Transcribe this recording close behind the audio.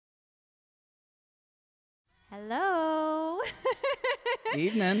Hello.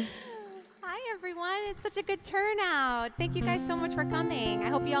 Evening. Hi, everyone. It's such a good turnout. Thank you guys so much for coming. I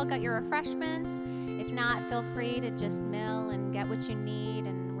hope you all got your refreshments. If not, feel free to just mill and get what you need,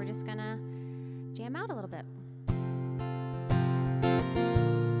 and we're just gonna jam out a little bit.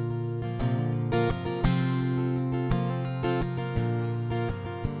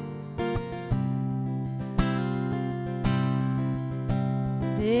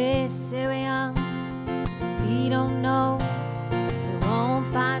 They say we're young, we don't know, we won't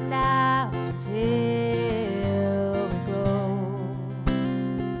find out until we grow.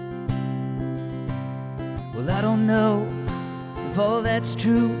 Well, I don't know if all that's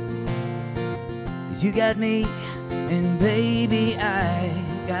true, 'cause you got me, and baby, I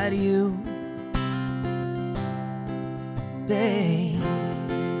got you. Babe,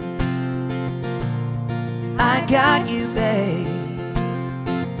 I got you, babe.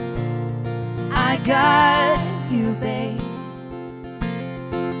 I got you, babe.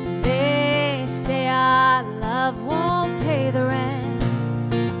 They say our love won't pay the rent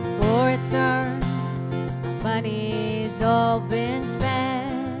for its earned. Our money's all been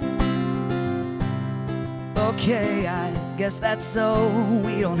spent. Okay, I guess that's so.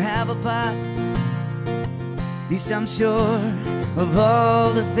 We don't have a pot. At least I'm sure of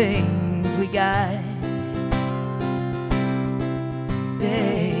all the things we got.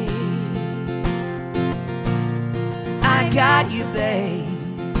 Babe, I got you, babe.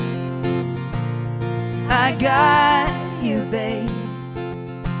 I got you, babe.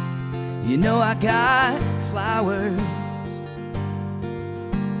 You know I got flowers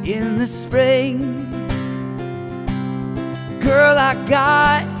in the spring. Girl, I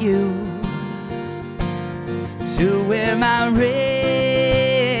got you to wear my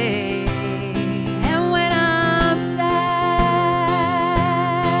ring. And when I'm sad,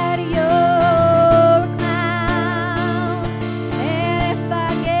 you're a clown. And if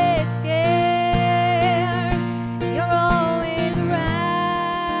I get scared, you're always around.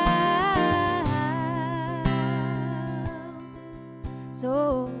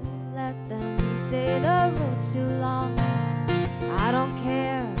 So let them say the road's too long. I don't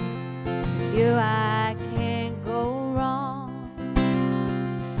care. With you I can't go wrong.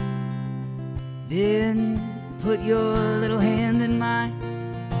 Then put your little hand in mine.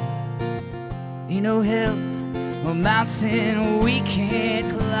 Ain't no hill or mountain we can't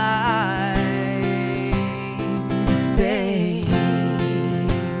climb. Babe,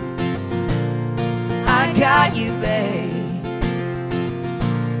 I got you, babe.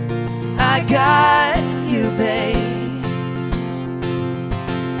 I got you, babe.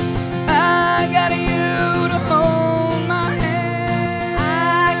 I got you to hold my hand.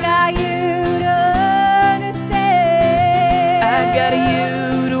 I got you to understand. I got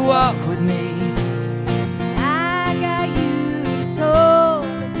you to walk with me. I got you to talk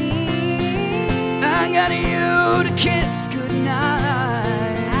with me. I got you to kiss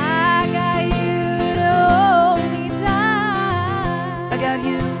goodnight. I got you to hold me tight. I got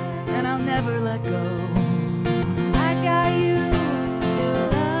you and I'll never let go. I got you to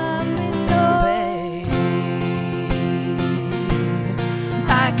love me so. Babe,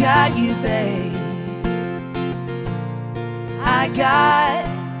 I got you, babe. I got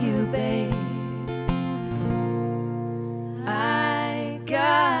you, babe. I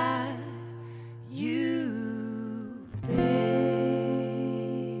got you, babe.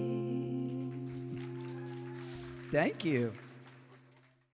 Thank you.